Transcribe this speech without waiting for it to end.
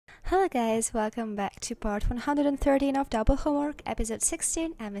Hello guys, welcome back to part 113 of Double Homework, episode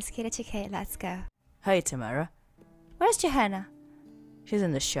 16. I'm Miss Kita TK, let's go. Hey, Tamara. Where's Johanna? She's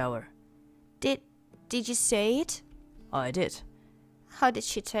in the shower. Did you say it? I did. How did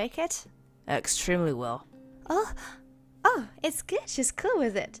she take it? Extremely well. Oh, it's good, she's cool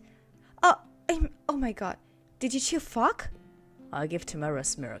with it. Oh my god, did you two fuck? I give Tamara a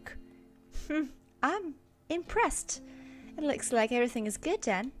smirk. I'm impressed. It looks like everything is good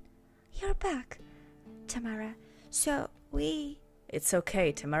then. You're back, Tamara. So It's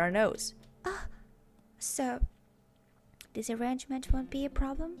okay, Tamara knows. So this arrangement won't be a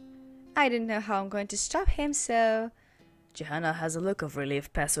problem? I don't know how I'm going to stop him, so... Johanna has a look of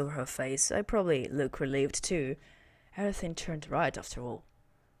relief pass over her face. I probably look relieved too. Everything turned right after all.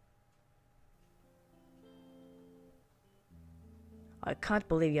 I can't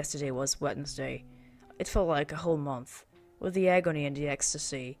believe yesterday was Wednesday. It felt like a whole month, with the agony and the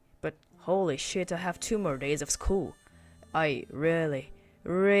ecstasy. But holy shit, I have 2 more days of school. I really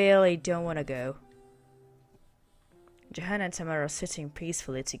don't want to go. Johanna and Tamara are sitting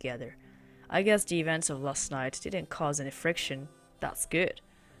peacefully together. I guess the events of last night didn't cause any friction. That's good.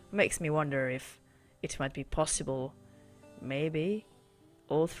 Makes me wonder if it might be possible. Maybe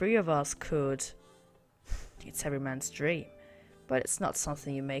all 3 of us could. It's every man's dream. But it's not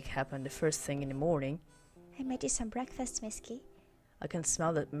something you make happen the first thing in the morning. I made you some breakfast, Misky. I can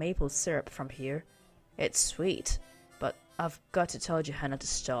smell the maple syrup from here. It's sweet, but I've got to tell Johanna to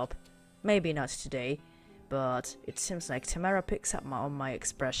stop. Maybe not today, but it seems like Tamara picks up on my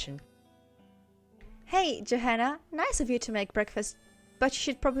expression. Hey, Johanna, nice of you to make breakfast, but you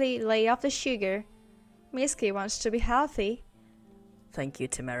should probably lay off the sugar. Misky wants to be healthy. Thank you,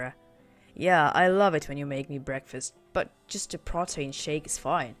 Tamara. Yeah, I love it when you make me breakfast, but just a protein shake is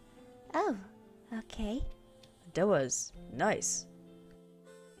fine. Oh, okay. That was nice.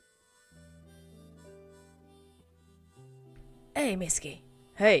 Hey, Misky.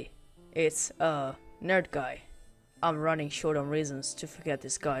 Hey, it's, Nerd Guy. I'm running short on reasons to forget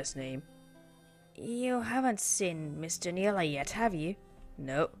this guy's name. You haven't seen Miss Daniela yet, have you?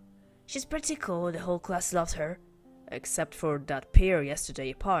 No. She's pretty cool, the whole class loves her. Except for that pair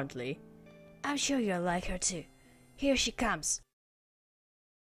yesterday, apparently. I'm sure you'll like her too. Here she comes.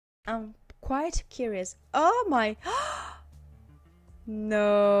 I'm quite curious. Oh my...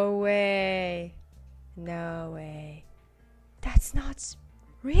 No way. No way. That's not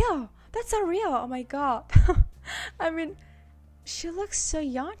real. That's not real. Oh my god. I mean, she looks so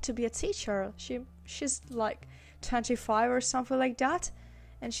young to be a teacher. She's like 25 or something like that.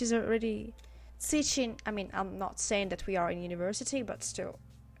 And she's already teaching. I mean, I'm not saying that we are in university, but still,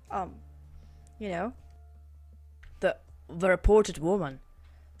 you know. The reported woman.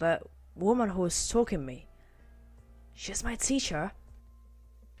 The woman who was stalking me. She's my teacher.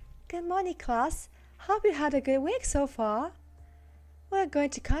 Good morning, class. Hope you had a good week so far. We're going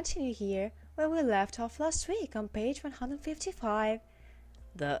to continue here where we left off last week on page 155.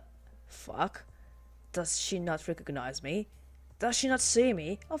 The fuck? Does she not recognize me? Does she not see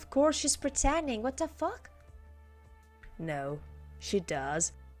me? Of course she's pretending. What the fuck? No, she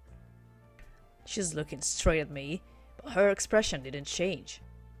does. She's looking straight at me, but her expression didn't change.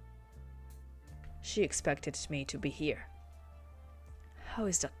 She expected me to be here. How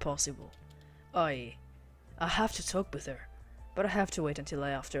is that possible? I have to talk with her, but I have to wait until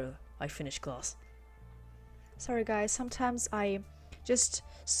after I finish class. Sorry guys, sometimes I just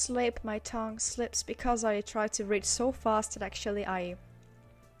slip, my tongue slips because I try to read so fast that actually I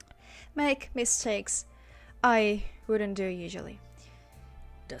make mistakes I wouldn't do usually.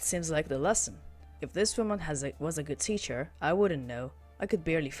 That seems like the lesson. If this woman was a good teacher, I wouldn't know. I could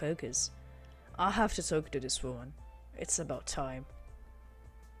barely focus. I have to talk to this woman. It's about time.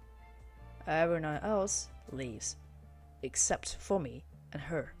 Everyone else leaves, except for me and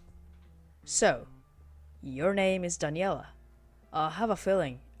her. So, your name is Daniela. I have a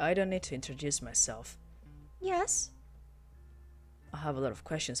feeling I don't need to introduce myself. Yes, I have a lot of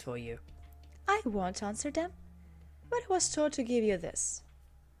questions for you. I won't answer them, but I was told to give you this.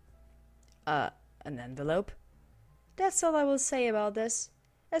 An envelope? That's all I will say about this.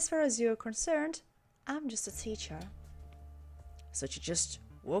 As far as you're concerned, I'm just a teacher. So she just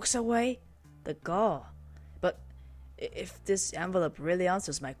walks away? The gall. But if this envelope really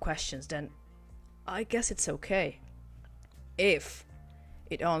answers my questions, then I guess it's okay. If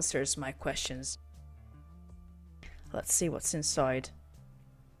it answers my questions. Let's see what's inside.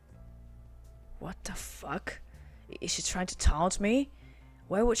 What the fuck? Is she trying to taunt me?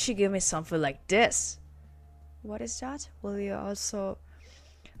 Why would she give me something like this? What is that? Will you also...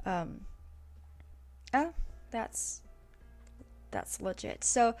 Oh, that's That's legit.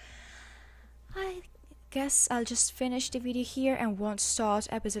 So I guess I'll just finish the video here and won't start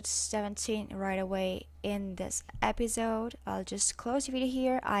episode 17 right away in this episode. I'll just close the video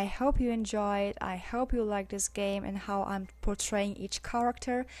here. I hope you enjoyed. I hope you like this game and how I'm portraying each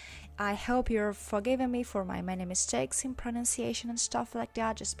character. I hope you're forgiving me for my many mistakes in pronunciation and stuff like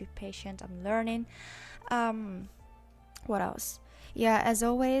that. Just be patient, I'm learning. What else? Yeah, as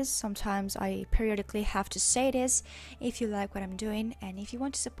always, sometimes I periodically have to say this. If you like what I'm doing and if you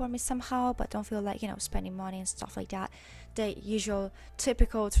want to support me somehow but don't feel like, spending money and stuff like that, the usual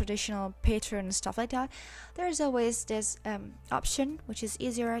typical traditional Patreon and stuff like that, there's always this option which is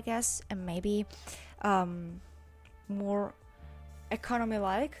easier, I guess, and maybe more economy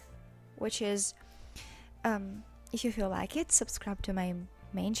like, which is if you feel like it, subscribe to my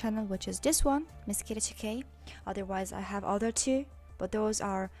main channel, which is this one, Miss Kitty 2K. Otherwise I have other two, but those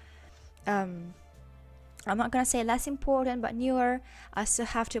are I'm not gonna say less important but newer. I still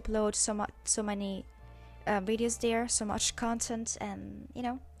have to upload so many videos there, so much content, and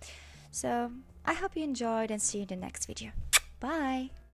so I hope you enjoyed and see you in the next video. Bye.